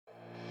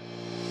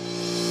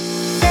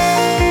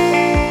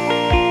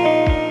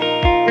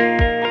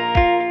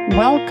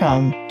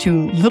Welcome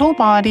to Little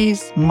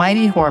Bodies,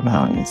 Mighty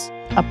Hormones,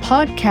 a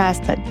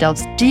podcast that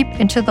delves deep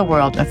into the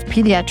world of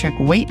pediatric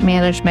weight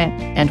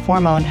management and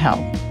hormone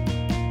health.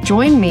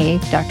 Join me,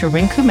 Dr.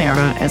 Rinku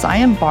Mehra, as I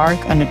embark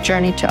on a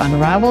journey to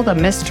unravel the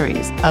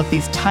mysteries of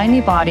these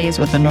tiny bodies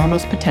with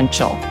enormous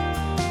potential.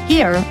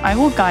 Here, I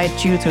will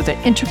guide you through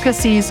the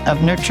intricacies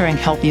of nurturing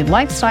healthy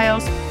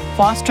lifestyles,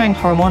 fostering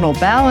hormonal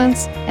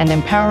balance, and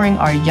empowering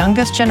our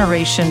youngest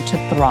generation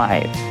to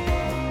thrive.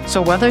 So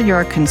whether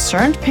you're a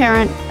concerned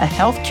parent, a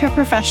healthcare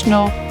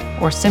professional,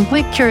 or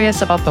simply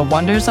curious about the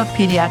wonders of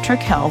pediatric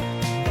health,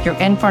 you're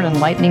in for an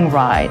enlightening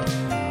ride.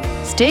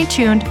 Stay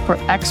tuned for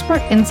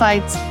expert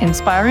insights,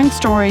 inspiring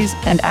stories,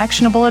 and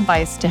actionable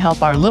advice to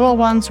help our little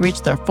ones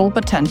reach their full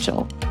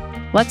potential.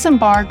 Let's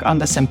embark on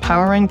this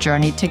empowering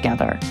journey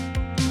together.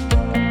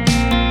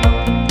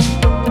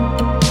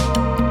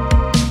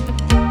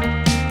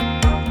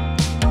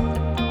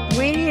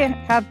 We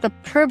have the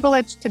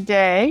privilege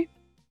today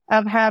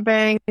of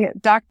having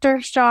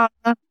Dr. Shah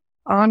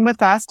on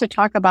with us to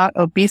talk about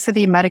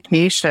obesity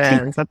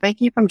medication. So thank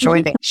you for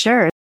joining.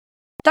 Sure.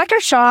 Dr.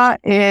 Shah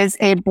is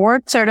a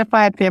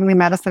board-certified family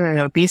medicine and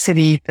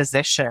obesity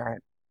physician.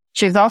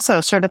 She's also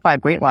a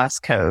certified weight loss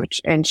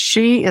coach, and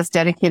she is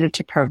dedicated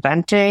to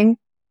preventing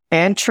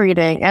and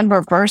treating and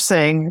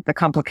reversing the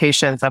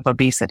complications of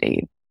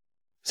obesity.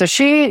 So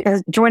she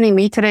is joining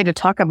me today to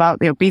talk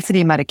about the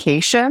obesity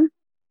medication.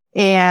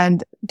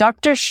 And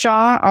Dr.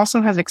 Shah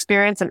also has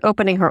experience in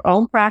opening her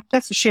own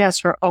practice. She has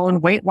her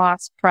own weight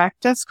loss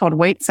practice called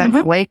Weight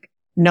Set Lake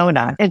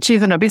Nona. And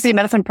she's an obesity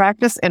medicine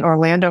practice in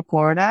Orlando,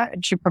 Florida.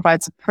 And she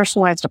provides a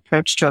personalized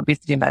approach to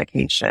obesity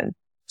medication.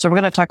 So we're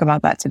going to talk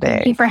about that today.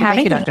 Thank you for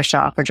having me. Thank you, Dr.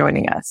 Shah, for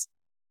joining us.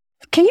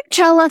 Can you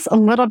tell us a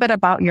little bit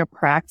about your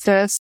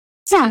practice?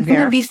 Yeah, I'm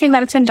an obesity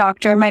medicine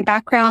doctor. My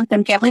background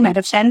in family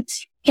medicine.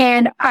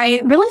 And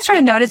I really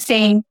started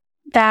noticing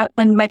that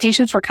when my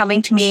patients were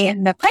coming to me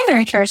in the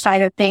primary care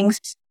side of things,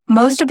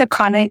 most of the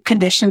chronic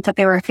conditions that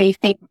they were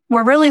facing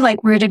were really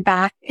rooted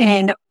back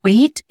in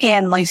weight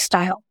and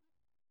lifestyle.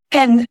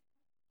 And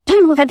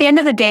at the end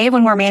of the day,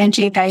 when we're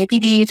managing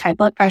diabetes, high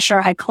blood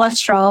pressure, high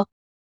cholesterol,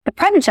 the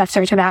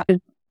predecessor to that is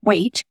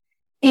weight.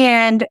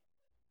 And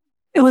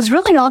it was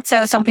really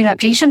also something that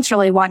patients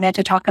really wanted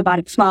to talk about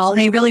as well.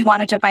 They really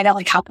wanted to find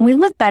out, how can we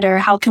live better?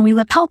 How can we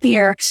live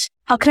healthier?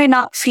 How can I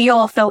not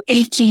feel so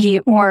achy,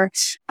 or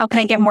how can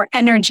I get more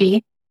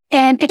energy?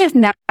 And it has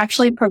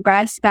naturally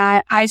progressed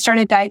that I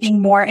started diving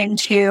more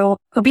into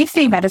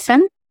obesity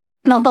medicine,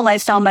 not the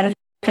lifestyle medicine,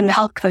 and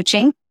health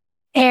coaching.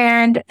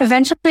 And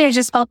eventually I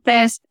just felt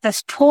this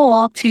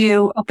tool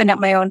to open up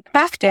my own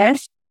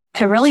practice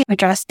to really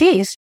address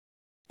these.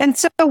 And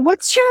so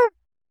what's your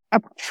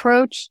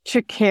approach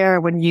to care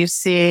when you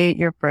see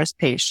your first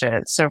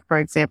patient? So for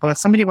example, if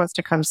somebody wants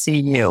to come see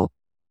you,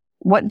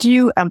 what do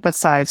you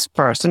emphasize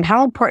first? And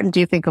how important do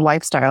you think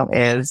lifestyle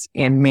is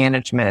in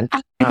management?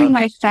 I think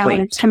lifestyle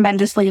is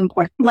tremendously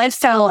important.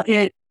 Lifestyle,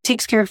 it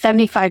takes care of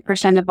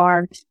 75% of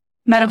our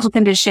medical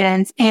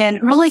conditions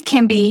and really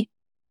can be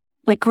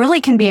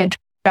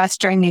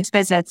addressed during these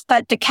visits.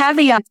 But the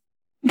caveat,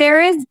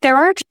 there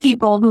are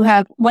people who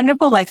have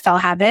wonderful lifestyle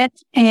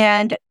habits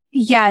and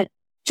yet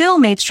still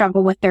may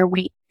struggle with their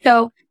weight.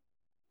 So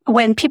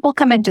when people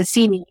come in to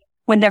see me,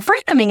 when they're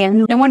first coming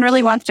in, no one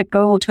really wants to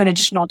go to an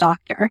additional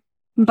doctor.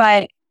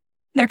 But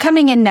they're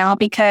coming in now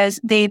because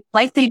they've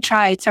likely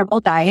tried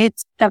several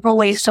diets, several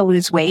ways to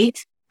lose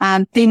weight.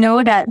 They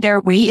know that their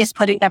weight is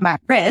putting them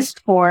at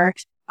risk for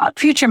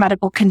future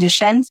medical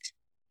conditions.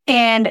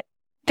 And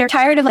they're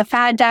tired of the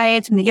fad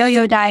diets and the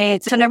yo-yo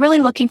diets. So they're really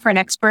looking for an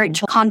expert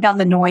to calm down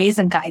the noise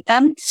and guide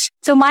them.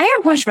 So my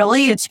approach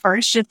really is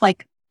first just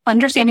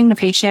understanding the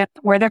patient,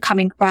 where they're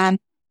coming from,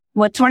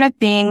 what sort of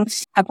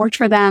things have worked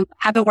for them,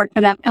 haven't worked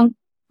for them. And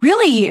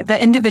really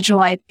the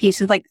individualized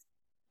piece is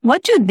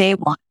what do they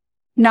want?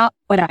 Not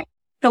what I.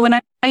 So when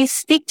I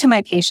speak to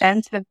my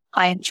patients, the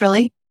clients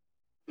really,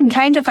 I'm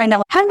trying to find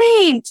out how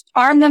they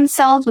arm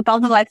themselves with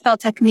all the lifestyle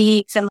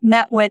techniques and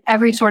met with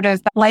every sort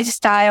of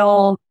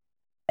lifestyle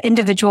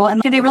individual.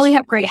 And do they really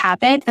have great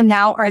habits? And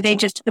now are they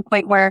just to the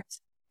point where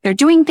they're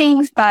doing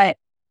things, but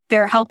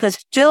their health is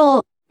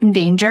still in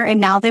danger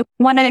and now they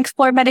want to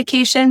explore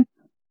medication?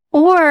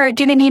 Or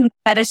do they need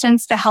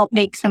medicines to help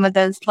make some of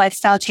those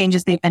lifestyle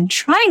changes they've been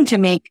trying to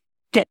make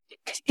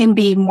and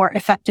be more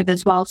effective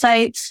as well? So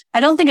I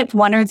don't think it's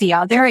one or the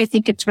other. I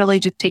think it's really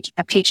just taking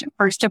a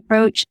patient-first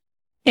approach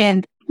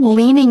and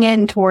leaning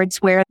in towards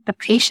where the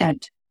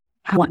patient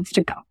wants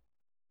to go.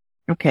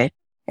 Okay.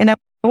 And I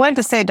wanted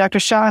to say,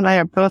 Dr. Shah and I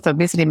are both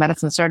obesity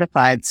medicine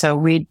certified. So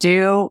we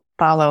do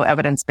follow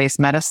evidence-based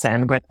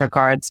medicine with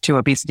regards to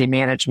obesity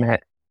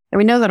management. And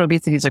we know that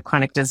obesity is a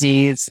chronic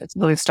disease. It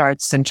really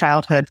starts in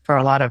childhood for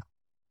a lot of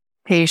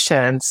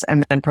patients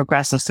and then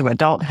progresses through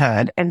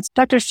adulthood. And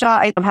Dr.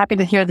 Shah, I'm happy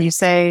to hear that you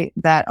say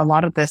that a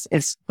lot of this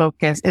is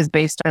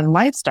based on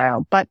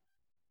lifestyle. But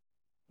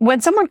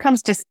when someone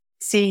comes to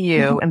see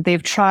you and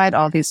they've tried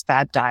all these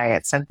fad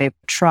diets and they've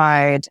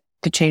tried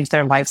to change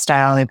their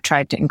lifestyle, they've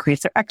tried to increase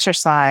their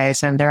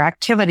exercise and their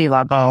activity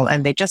level,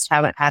 and they just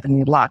haven't had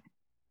any luck.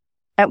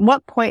 At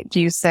what point do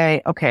you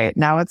say, okay,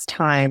 now it's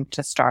time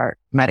to start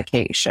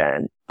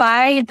medication?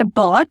 By the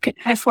book,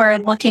 if we're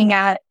looking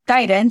at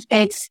guidance,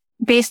 it's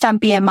based on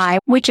BMI,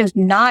 which is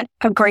not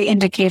a great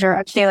indicator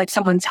of, say, like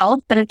someone's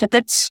health, but it's a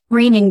good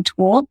screening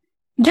tool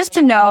just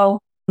to know,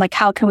 like,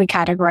 how can we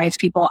categorize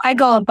people? I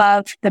go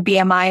above the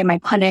BMI in my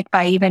clinic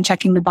by even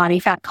checking the body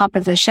fat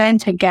composition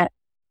to get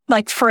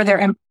like further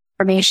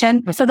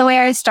information. So the way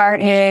I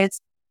start is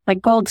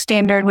like gold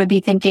standard would be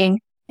thinking,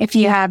 if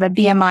you have a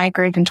BMI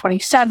greater than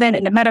 27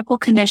 and a medical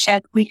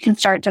condition, we can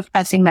start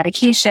discussing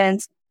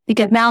medications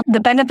because now the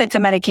benefits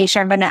of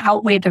medication are going to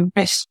outweigh the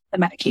risks of the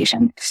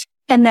medication.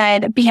 And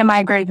then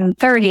BMI greater than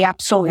 30,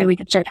 absolutely, we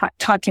can start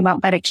talking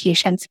about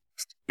medications.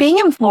 Being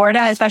in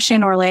Florida, especially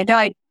in Orlando,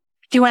 I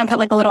do want to put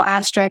like a little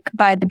asterisk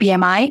by the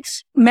BMI.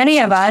 Many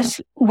of us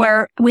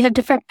we have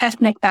different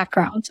ethnic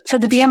backgrounds. So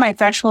the BMI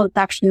threshold is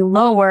actually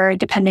lower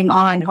depending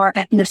on our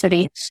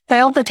ethnicity. So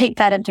I also take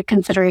that into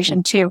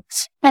consideration too.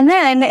 And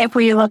then if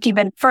we look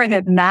even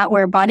further than that,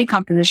 where body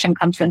composition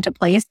comes into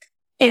place,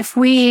 if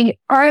we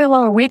are a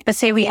lower weight, but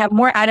say we have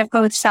more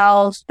adipose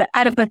cells, the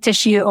adipose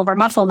tissue over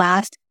muscle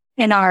mass,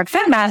 and our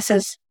fat mass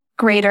is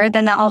greater,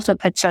 then that also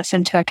puts us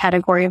into a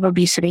category of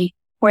obesity,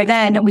 where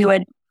then we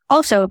would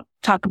also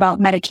talk about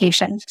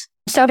medications.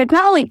 So it's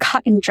not only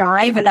cut and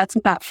dry, but that's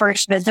that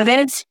first visit.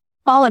 It's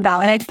all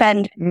about, and I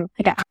spend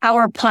like an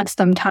hour plus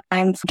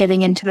sometimes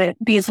getting into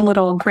these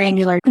little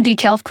granular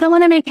details because I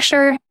want to make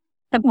sure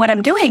that what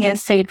I'm doing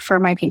is safe for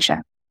my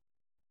patient.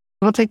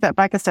 We'll take that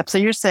back a step. So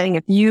you're saying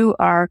if you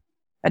are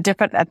a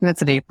different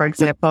ethnicity, for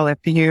example, if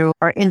you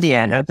are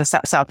Indian or the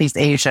Southeast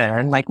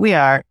Asian, like we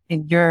are,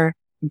 in your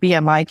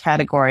BMI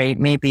category,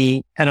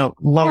 maybe at a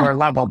lower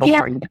level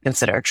before you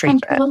consider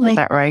treatment. Absolutely. Is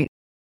that right?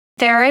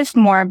 There is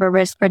more of a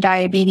risk for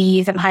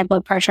diabetes and high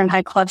blood pressure and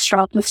high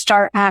cholesterol to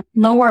start at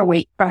lower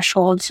weight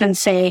thresholds than,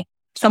 say,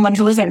 someone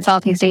who isn't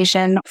Southeast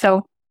Asian.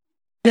 So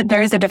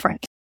there is a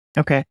difference.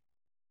 Okay.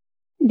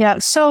 Yeah.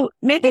 So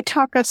maybe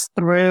talk us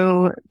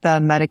through the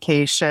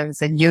medications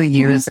that you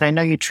use. And I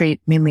know you treat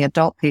mainly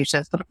adult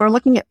patients, but if we're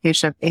looking at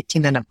patients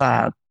 18 and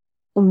above,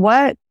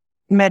 what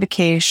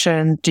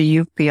medication do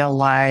you feel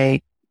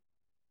like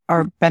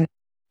are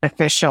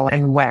beneficial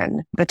and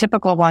when? The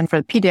typical one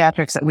for the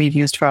pediatrics that we've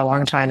used for a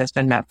long time has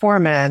been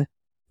metformin,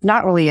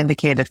 not really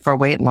indicated for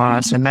weight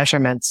loss, and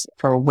measurements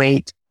for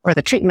weight or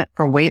the treatment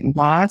for weight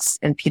loss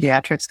in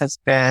pediatrics has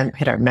been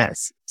hit or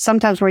miss.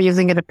 Sometimes we're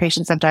using it in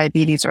patients that have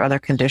diabetes or other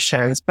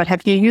conditions, but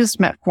have you used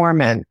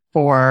metformin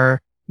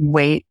for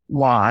weight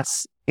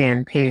loss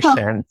in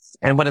patients?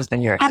 And what has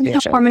been your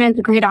experience? Metformin is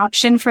a great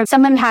option for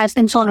someone who has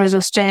insulin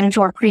resistance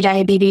or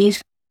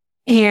prediabetes,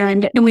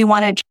 and we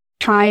want to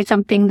try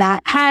something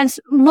that has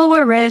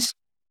lower risk,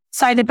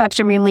 side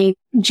effects are mainly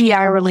GI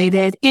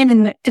related,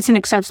 and it's an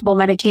accessible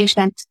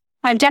medication.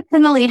 I've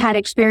definitely had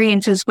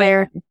experiences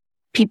where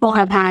people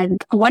have had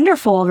a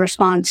wonderful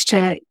response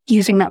to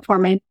using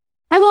metformin.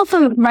 I've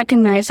also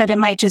recognized that it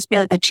might just be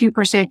like a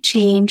 2%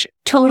 change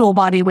total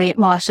body weight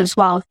loss as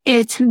well.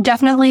 It's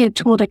definitely a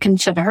tool to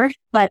consider,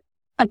 but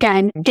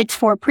again, it's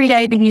for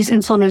prediabetes,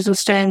 insulin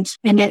resistance,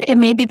 and it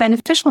may be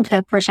beneficial to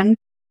a person.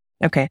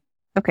 Okay.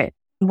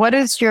 What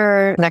is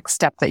your next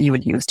step that you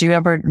would use? Do you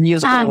ever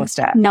use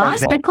orlistat? Not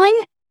typically,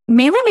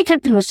 mainly because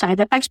of the side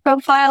effects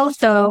profile.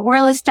 So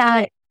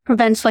orlistat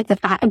prevents like the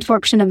fat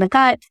absorption of the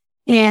gut.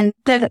 And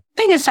the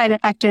biggest side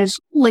effect is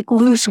like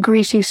loose,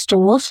 greasy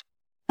stools.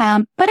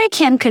 But I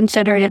can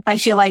consider it if I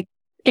feel like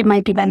it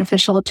might be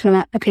beneficial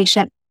to a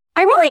patient.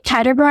 I really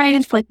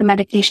categorize like the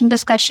medication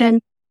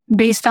discussion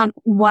based on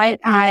what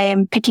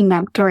I'm picking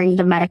up during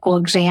the medical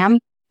exam,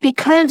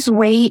 because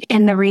weight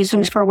and the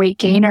reasons for weight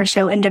gain are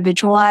so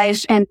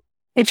individualized. And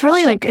it's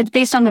really like, it's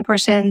based on the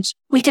person's,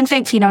 we can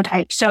say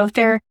phenotype. So if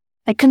they're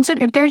like,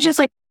 if they're just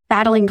like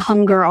battling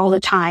hunger all the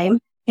time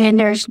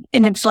and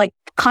it's like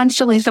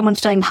constantly someone's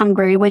feeling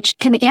hungry, which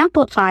can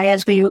amplify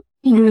as we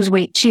lose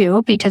weight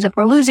too, because if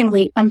we're losing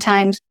weight,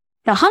 sometimes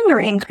the hunger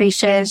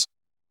increases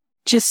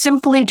just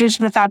simply due to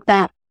the fact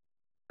that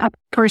a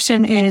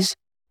person is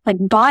like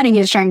body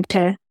is trying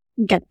to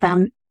get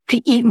them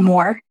to eat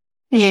more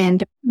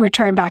and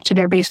return back to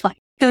their baseline.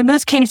 So in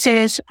most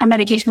cases, a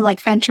medication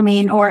like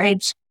phentermine or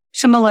its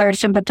similar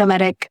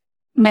symptomatic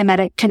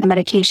mimetic to the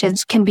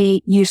medications can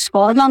be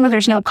useful as long as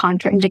there's no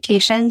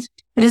contraindications.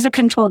 It is a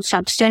controlled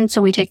substance,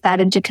 so we take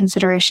that into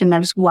consideration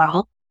as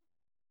well.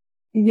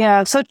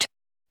 Yeah. So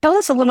tell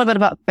us a little bit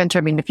about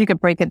phentermine, if you could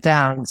break it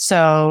down.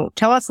 So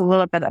tell us a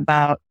little bit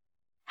about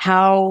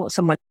how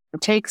someone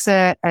takes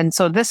it. And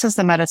so this is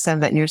the medicine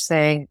that you're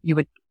saying you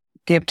would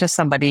give to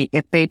somebody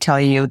if they tell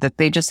you that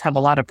they just have a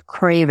lot of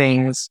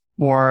cravings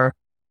for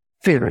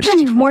food.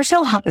 More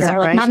so hunger,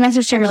 right? Not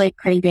necessarily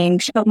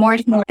cravings, but more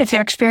if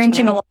they're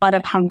experiencing a lot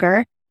of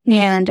hunger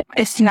and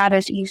it's not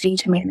as easy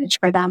to manage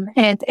for them.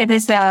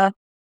 It's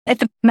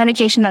a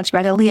medication that's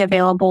readily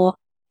available.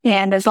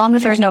 And as long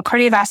as there's no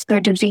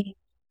cardiovascular disease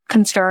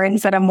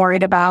concerns that I'm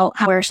worried about,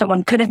 where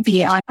someone couldn't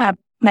be on a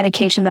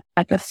medication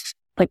that just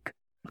like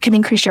can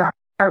increase your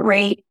heart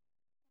rate,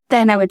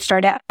 then I would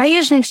start out. I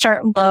usually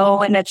start low,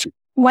 and it's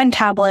one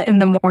tablet in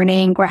the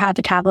morning or half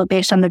a tablet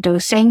based on the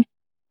dosing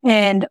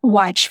and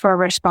watch for a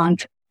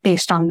response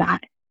based on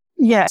that.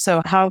 Yeah.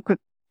 So how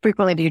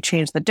frequently do you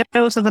change the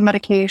dose of the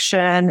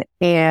medication?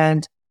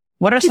 And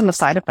what are some of the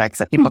side effects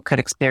that people could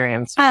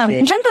experience?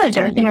 In terms of the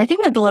dosing, I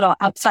think it's a little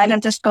outside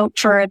of the scope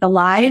for the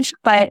lives,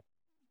 but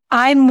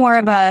I'm more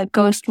of a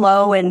go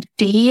slow and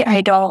see.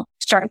 I don't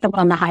start them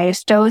on the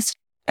highest dose.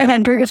 And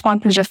then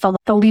response is just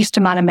the least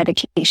amount of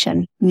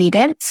medication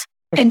needed.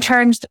 In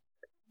terms,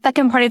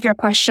 second part of your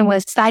question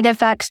was side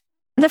effects.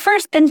 The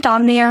first,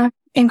 insomnia,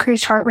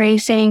 increased heart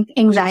racing,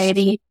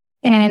 anxiety,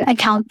 and I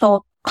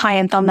counsel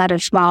clients on that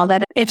as well,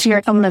 that if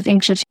you're someone that's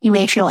anxious, you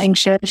may feel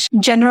anxious.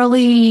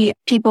 Generally,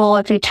 people,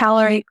 if they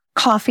tolerate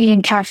coffee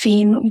and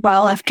caffeine,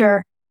 well,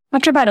 after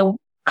about a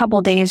couple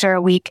of days or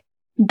a week,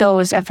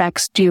 those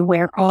effects do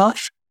wear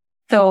off.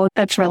 So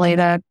that's really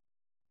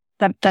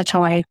that's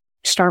how I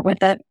start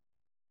with it.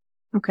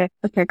 Okay,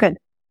 good.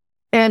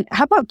 And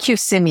how about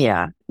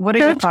Qsymia? What are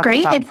your thoughts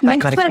great. about It's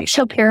mixed with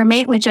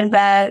topiramate, which is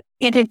the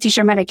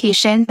anti-seizure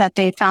medication that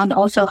they found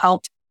also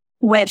helped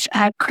with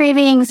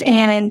cravings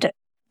and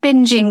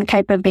binging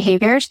type of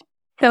behaviors.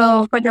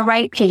 So for the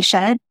right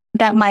patient,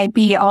 that might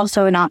be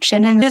also an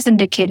option and is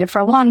indicated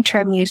for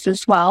long-term use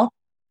as well.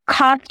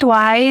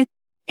 Cost-wise,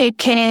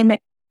 I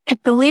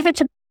believe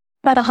it's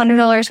about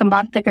 $100 a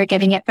month if you're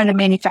getting it from the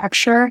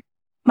manufacturer.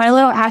 My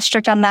little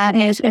asterisk on that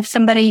is if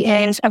somebody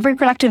is of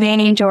reproductive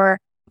age or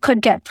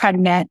could get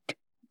pregnant,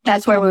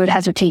 that's where we would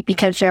hesitate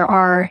because there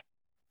are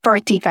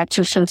birth defects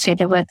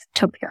associated with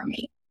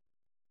topiramate.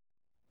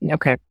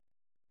 Okay.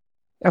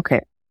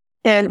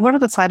 And what are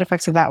the side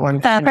effects of that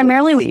one?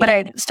 Primarily what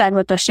I said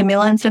with the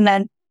stimulants, and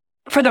then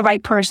for the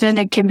right person,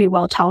 it can be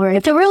well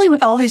tolerated. So really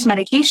with all these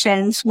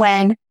medications,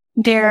 when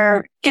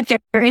if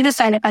there is a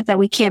side effect that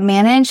we can't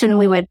manage, then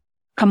we would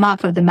come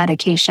off of the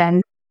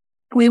medication.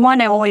 We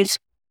want to always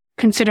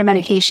consider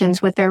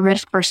medications with their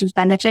risk versus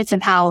benefits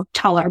and how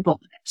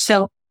tolerable it is.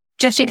 So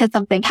just because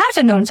something has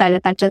a known side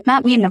effect does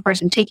not mean the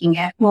person taking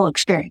it will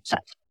experience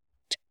that.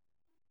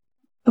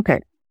 Okay.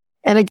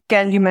 And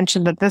again, you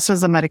mentioned that this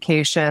was a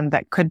medication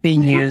that could be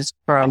used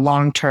for a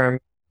long-term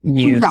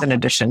use in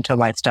addition to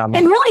lifestyle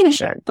and really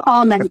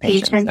all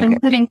medications,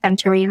 including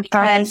phentermine,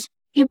 because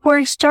if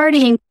we're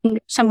starting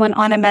someone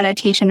on a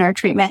medication or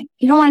treatment,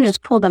 you don't want to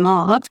just pull them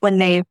off when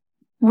they've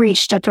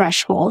reached a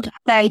threshold.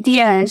 The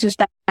idea is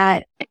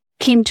that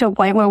came to a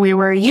point where we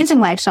were using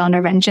lifestyle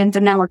interventions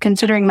and now we're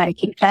considering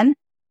medication.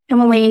 And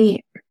when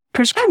we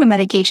prescribe a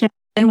medication,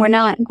 then we're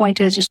not going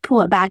to just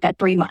pull it back at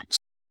 3 months.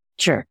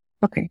 Sure.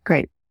 Okay,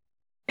 great.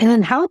 And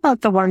then how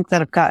about the ones that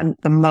have gotten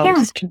the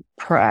most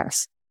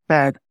press,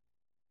 the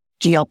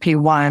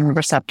GLP-1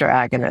 receptor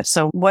agonists?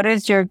 So what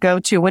is your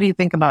go-to? What do you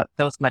think about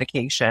those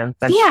medications?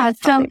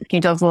 So can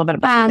you tell us a little bit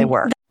about how they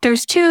work?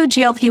 There's 2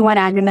 GLP-1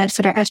 agonists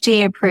that are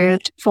FDA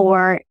approved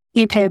for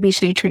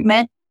anti-obesity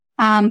treatment.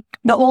 The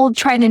old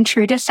tried and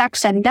true is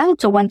Saxenda.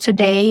 It's a once a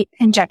day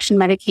injection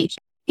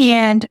medication.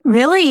 And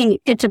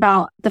really it's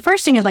about, the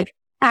first thing is like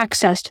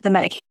access to the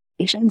medication.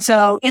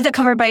 So is it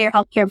covered by your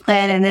healthcare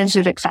plan and is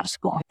it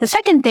accessible? The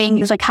second thing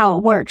is like how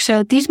it works.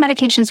 So these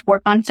medications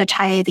work on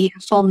satiety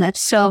and fullness.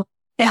 So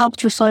they help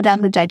to slow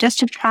down the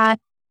digestive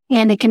tract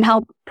and it can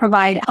help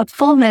provide a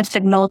fullness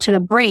signal to the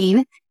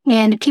brain.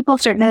 And people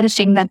start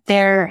noticing that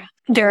they're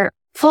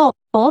full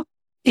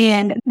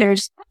and they're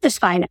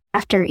satisfied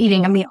after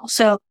eating a meal.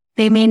 So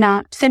they may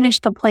not finish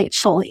the plate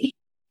fully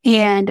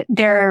and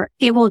they're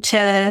able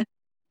to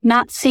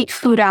not seek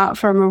food out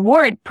for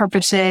reward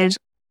purposes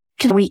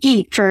because we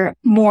eat for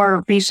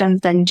more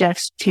reasons than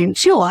just to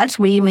fuel us.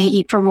 We may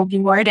eat for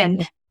reward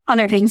and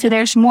other things. So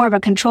there's more of a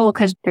control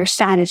because they're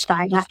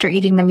satisfied after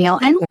eating the meal.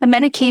 And the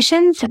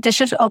medications, this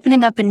is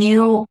opening up a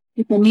new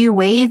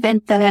wave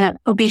in the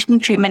obesity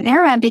treatment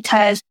era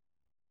because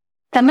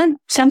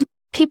some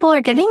people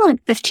are getting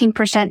like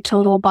 15%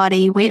 total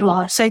body weight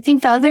loss. So I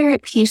think the other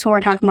piece when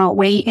we're talking about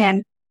weight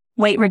and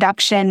weight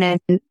reduction and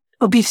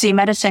obesity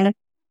medicine,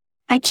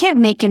 I can't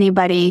make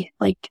anybody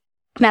like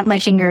snap my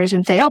fingers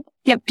and say, oh,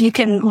 yep, you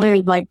can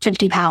lose like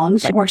 50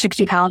 pounds or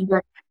 60 pounds.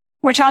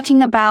 We're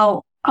talking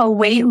about a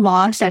weight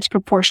loss that's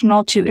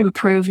proportional to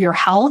improve your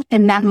health.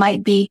 And that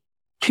might be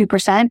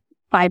 2%,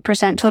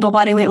 5% total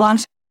body weight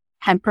loss,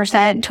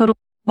 10% total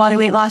body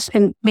weight loss,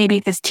 and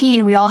maybe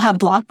 15. We all have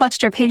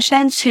blockbuster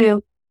patients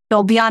who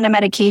they'll be on a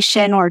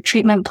medication or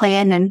treatment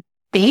plan and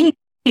they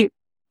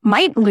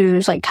might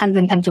lose like tons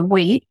and tons of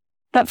weight.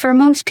 But for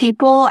most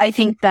people, I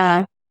think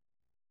the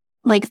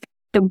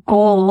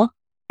goal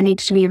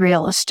needs to be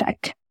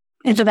realistic.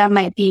 And so that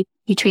might be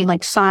between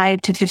like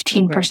 5 to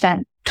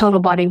 15% total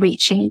body weight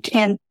change.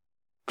 And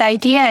the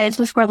idea is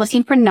we're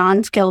looking for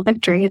non-scale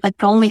victory. Like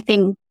the only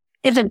thing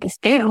isn't the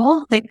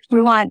scale. Like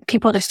we want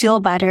people to feel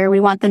better. We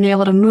want them to be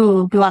able to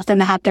move. We want them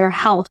to have their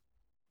health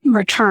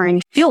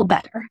return, feel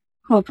better.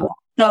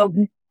 So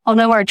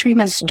although our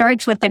treatment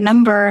starts with the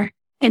number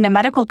in a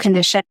medical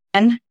condition,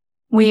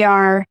 we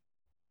are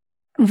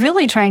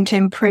really trying to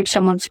improve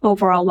someone's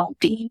overall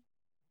well-being.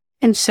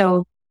 And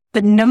so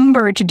the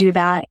number to do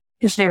that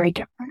is very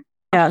different.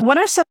 Yeah. What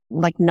are some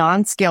like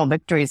non-scale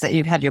victories that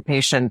you've had your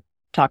patient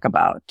talk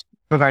about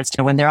in regards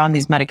to when they're on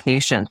these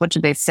medications? What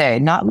do they say?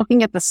 Not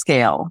looking at the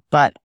scale,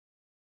 but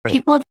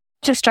people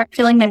just start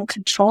feeling in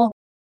control.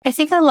 I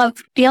think I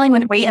love dealing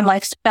with weight and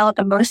lifestyle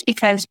the most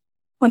because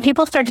when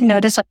people start to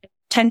notice like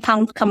 10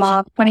 pounds come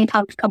off, 20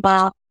 pounds come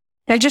off,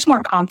 they're just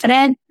more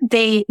confident.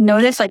 They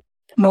notice like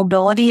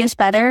mobility is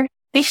better.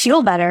 They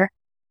feel better.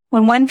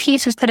 When one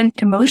piece is put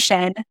into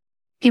motion,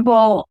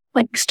 people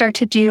like start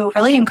to do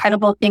really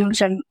incredible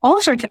things in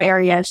all sorts of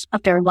areas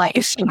of their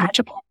lives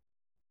imaginable.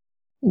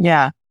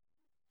 Yeah.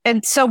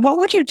 And so what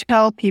would you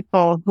tell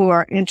people who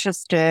are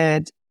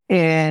interested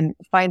in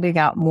finding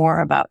out more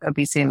about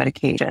obesity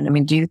medication? I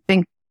mean, do you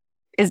think,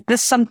 is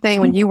this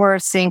something when you were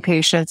seeing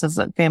patients as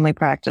a family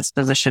practice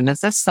physician,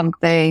 is this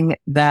something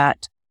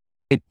that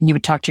you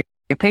would talk to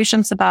your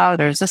patients about,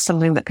 or is this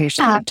something that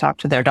patients would talk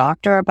to their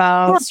doctor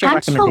about? What's your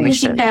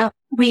recommendation?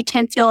 We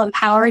can feel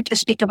empowered to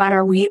speak about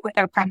our weight with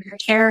our primary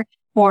care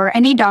or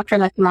any doctor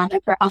that's not a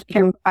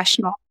healthcare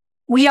professional.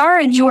 We are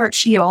a newer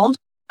field,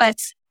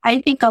 but I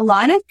think a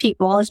lot of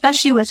people,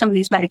 especially with some of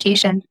these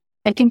medications,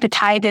 I think the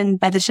tide in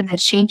medicine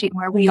is changing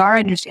where we are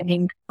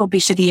understanding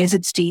obesity as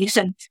its disease,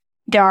 and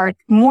there are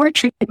more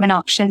treatment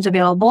options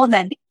available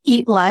than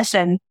eat less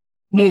and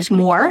use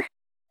more.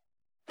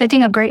 I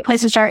think a great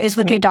place to start is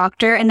with your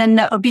doctor, and then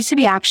the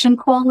Obesity Action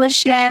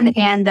Coalition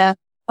and the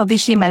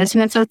Obesity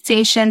Medicine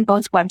Association,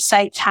 both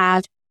websites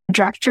have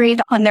directories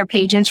on their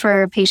pages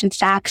for patients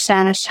to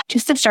access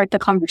just to start the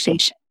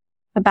conversation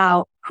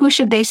about who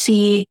should they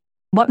see,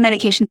 what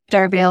medications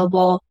are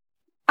available.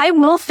 I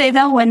will say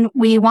though, when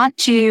we want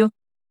to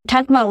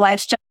talk about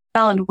lifestyle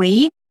and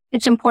weight,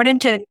 it's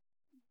important to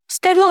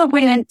schedule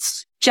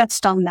appointments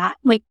just on that.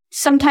 Like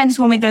sometimes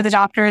when we go to the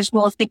doctors,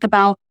 we'll think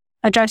about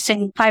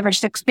addressing 5 or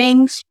 6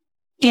 things.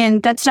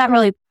 And that's not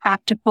really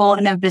practical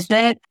in a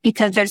visit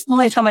because there's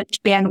only so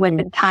much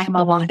bandwidth and time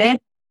allotted.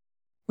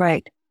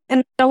 Right.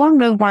 And along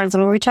those lines,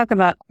 when we talk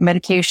about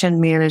medication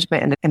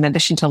management in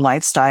addition to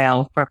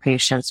lifestyle for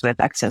patients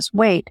with excess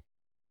weight,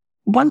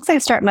 once they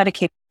start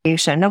medication,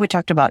 I know we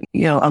talked about,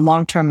 a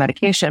long-term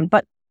medication,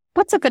 but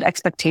what's a good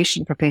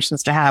expectation for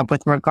patients to have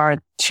with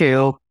regard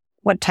to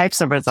what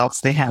types of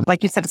results they have?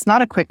 Like you said, it's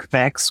not a quick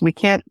fix. We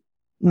can't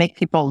make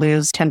people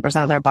lose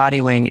 10% of their body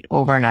weight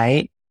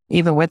overnight,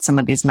 even with some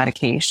of these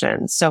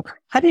medications. So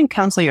how do you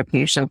counsel your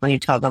patients when you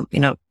tell them,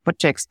 what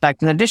to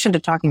expect? In addition to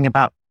talking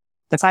about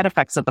the side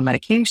effects of the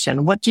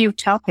medication, what do you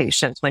tell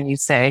patients when you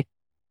say,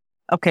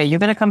 okay, you're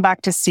going to come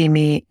back to see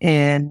me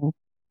in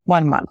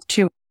 1 month,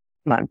 2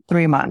 months,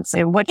 3 months?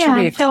 And what should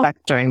we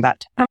expect during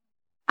that time?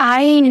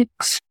 I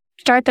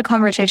start the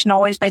conversation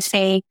always by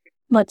saying,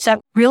 let's set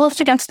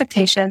realistic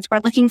expectations.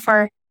 We're looking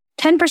for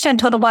 10%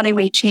 total body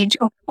weight change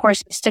over the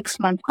course of 6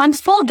 months on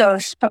full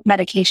dose of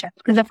medication.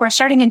 Because if we're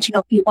starting in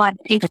GLP-1,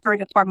 it takes 3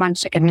 to 4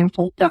 months to get to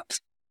full dose.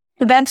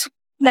 So that's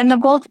then the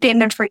gold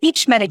standard for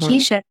each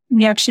medication.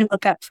 We actually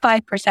look at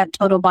 5%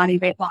 total body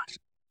weight loss.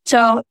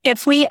 So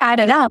if we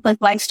add it up, like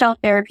lifestyle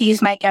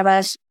therapies might give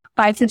us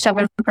 5 to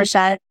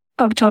 7%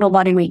 of total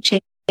body weight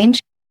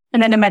change.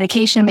 And then the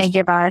medication may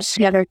give us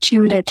the other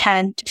 2 to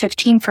 10 to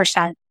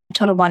 15%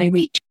 total body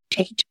weight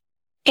change.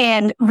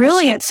 And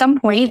really at some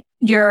point,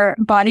 your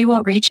body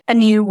will reach a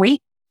new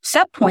weight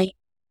set point.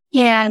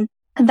 And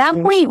at that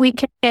point, we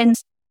can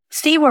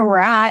see where we're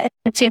at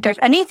and see if there's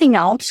anything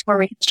else where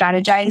we can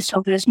strategize to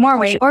lose more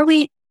weight, or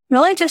we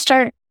really just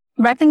start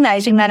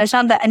recognizing that it's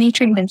not that any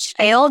treatments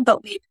failed,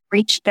 but we've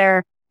reached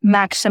their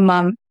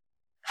maximum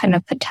kind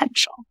of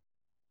potential.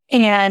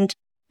 And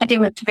I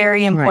think it's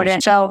very important.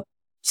 Right. So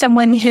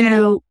someone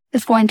who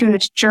is going through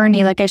this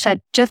journey, like I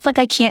said, just like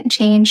I can't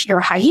change your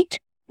height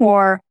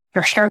or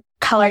your hair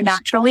color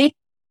naturally,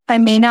 I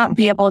may not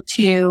be able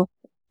to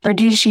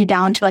reduce you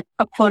down to like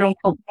a quote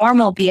unquote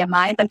normal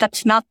BMI, but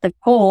that's not the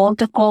goal.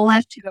 The goal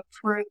is to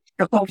improve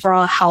your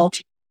overall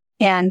health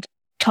and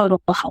total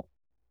health.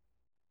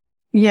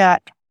 Yeah.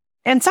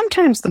 And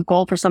sometimes the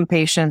goal for some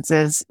patients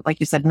is, like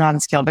you said,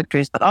 non-scale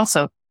victories, but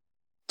also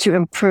to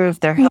improve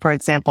their, for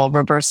example,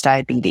 reverse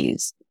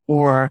diabetes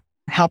or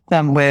help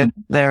them with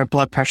their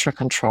blood pressure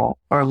control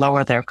or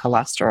lower their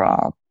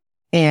cholesterol.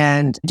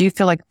 And do you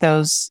feel like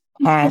those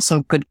are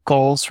also good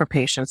goals for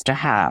patients to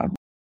have?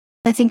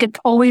 I think it's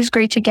always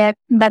great to get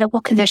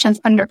medical conditions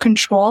under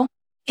control,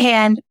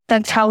 and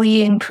that's how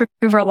we improve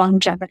our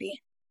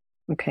longevity.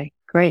 Okay,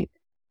 great.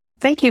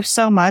 Thank you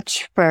so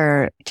much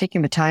for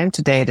taking the time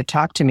today to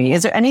talk to me.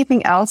 Is there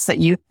anything else that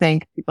you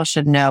think people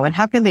should know, and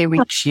how can they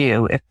reach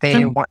you if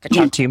they want to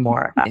talk to you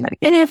more about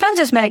medication? And if it's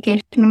just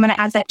medication, I'm going to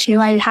add that too.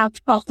 I have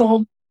a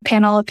whole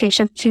panel of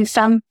patients who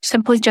some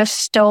simply just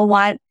still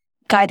want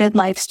guided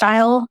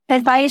lifestyle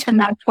advice, and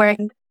that's where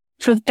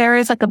so there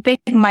is like a big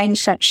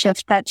mindset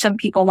shift that some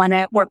people want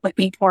to work with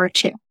me for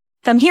too.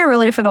 So I'm here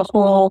really for the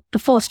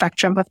full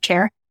spectrum of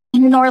care.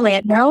 I'm in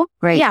Orlando.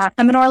 Great. Yeah,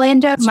 I'm in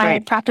Orlando. That's my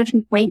great. practice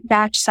is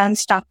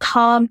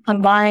weight-sense.com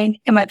online,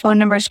 and my phone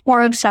number is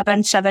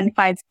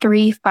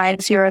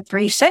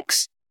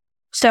 407-753-5036.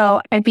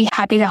 So I'd be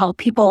happy to help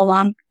people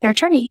along their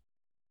journey.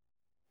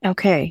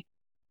 Okay.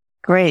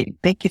 Great.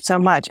 Thank you so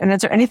much. And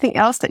is there anything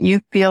else that you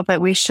feel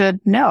that we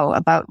should know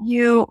about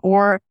you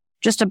or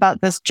just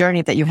about this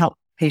journey that you help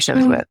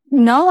patients with?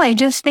 No, I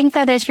just think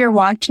that if you're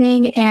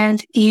watching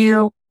and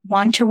you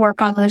want to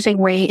work on losing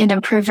weight and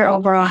improve your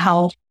overall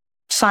health,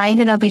 find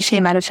an obesity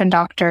medicine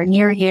doctor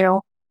near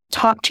you.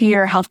 Talk to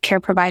your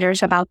healthcare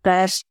providers about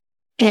this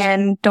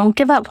and don't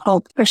give up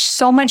hope. There's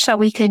so much that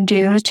we can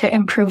do to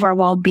improve our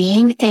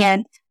well-being,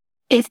 and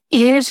it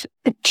is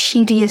a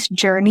tedious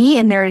journey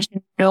and there is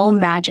no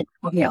magic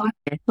formula.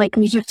 Like,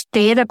 we just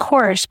stay the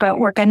course, but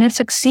we're going to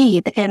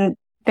succeed, and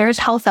there's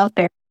health out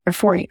there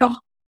for you.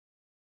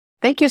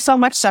 Thank you so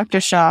much, Dr.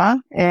 Shah.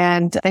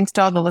 And thanks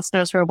to all the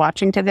listeners who are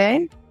watching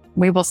today.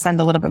 We will send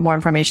a little bit more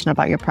information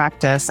about your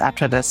practice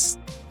after this.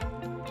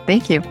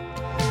 Thank you.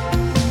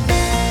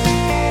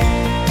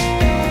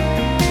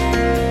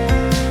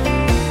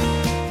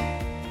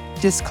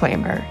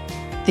 Disclaimer.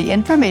 The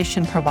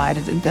information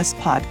provided in this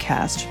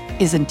podcast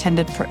is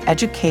intended for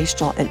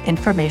educational and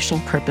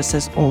informational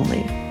purposes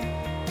only.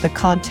 The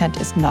content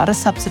is not a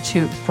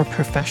substitute for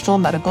professional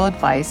medical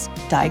advice,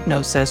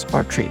 diagnosis,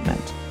 or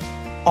treatment.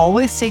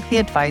 Always seek the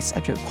advice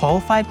of your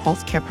qualified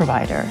healthcare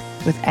provider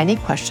with any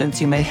questions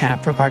you may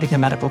have regarding a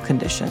medical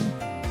condition.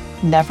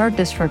 Never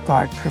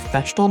disregard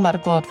professional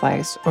medical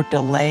advice or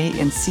delay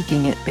in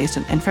seeking it based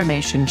on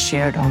information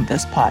shared on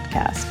this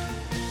podcast.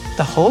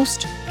 The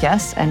host,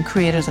 guests, and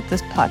creators of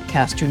this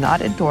podcast do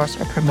not endorse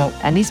or promote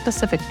any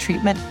specific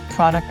treatment,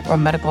 product, or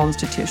medical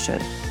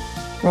institution.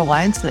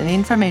 Reliance on any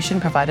information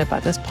provided by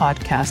this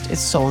podcast is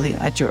solely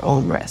at your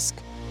own risk.